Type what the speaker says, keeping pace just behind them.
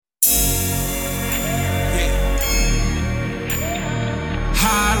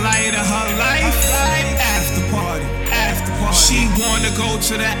of her life. After party, after party. She wanna go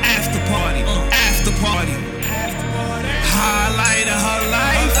to the after party, after party. Highlight of her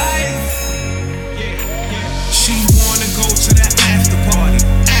life. She wanna go to the after party,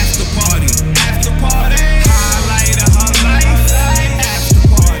 after party, after party. Highlight of her life. After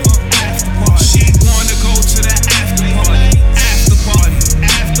party, after party. She wanna go to the after party, after party,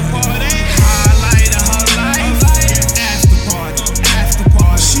 after party. Highlight of her life. After party, after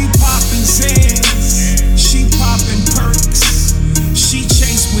party. She poppin' Zans, she poppin' perks. She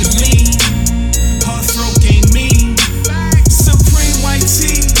chase with lean, her throat game mean. Supreme white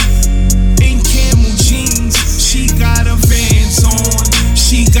tee in camel jeans. She got her Vans on,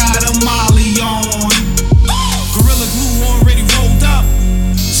 she got her Molly on. Gorilla Glue already rolled up,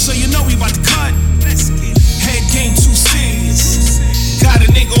 so you know we about to cut. Head game too serious, got a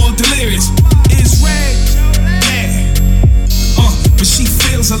nigga all delirious. It's red, yeah, but she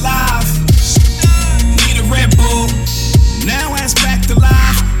feels alive. Need a Red Bull, now ass back to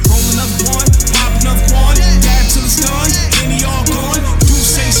life. Rolling up one, popping up one, dab till it's done, any all gone. Do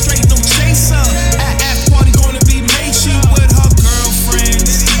say straight, no chaser. After party gonna be made, she with her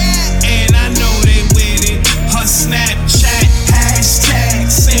girlfriends, and I know they with it. Her Snapchat hashtag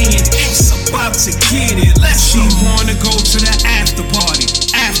saying it's about to get it. She wanna go to the after party,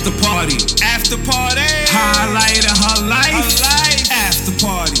 after party, after party. Highlight of her life. After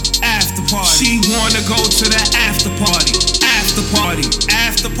party, after party. She wanna go to the after party, after party,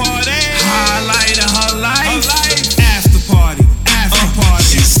 after party. Highlight of her life. After party, after party.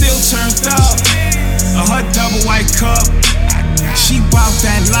 She still turned up, her double white cup. She bout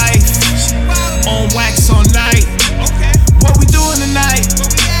that life, on wax all night. What we doing tonight?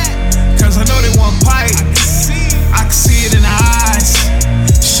 Cause I know they want pipe, I can see it in her eyes.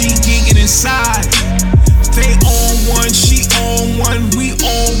 She geeking inside. They on one, she on one, we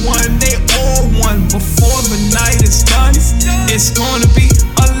on one, they all one. Before the night is done, it's gonna be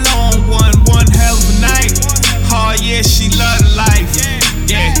a long one, one hell of a night. Oh yeah, she love the life.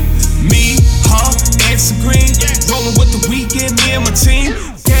 Yeah, me, her, and some green, rolling with the weekend, me and my team.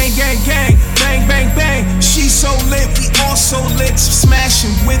 Gang, gang, gang, bang, bang, bang. She so lit, we all so lit.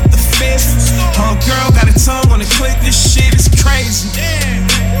 Smashing with the fist. Her girl got a tongue on the clip. This shit is crazy.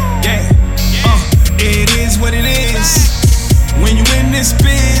 Yeah, it is what it is. When you in this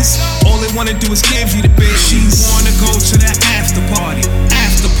biz, all they wanna do is give you the biz. She wanna go to the after party,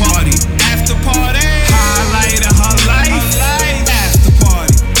 after party, after party. Highlight of her life. After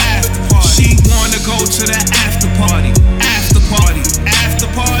party, after party. She wanna go to the after party, after party, after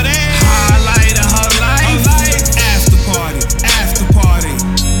party. Highlight of her life. After party, after party.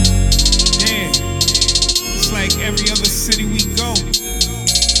 Damn, it's like every other city we go,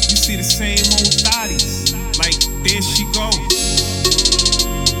 you see the same old thotties. Like, there she go.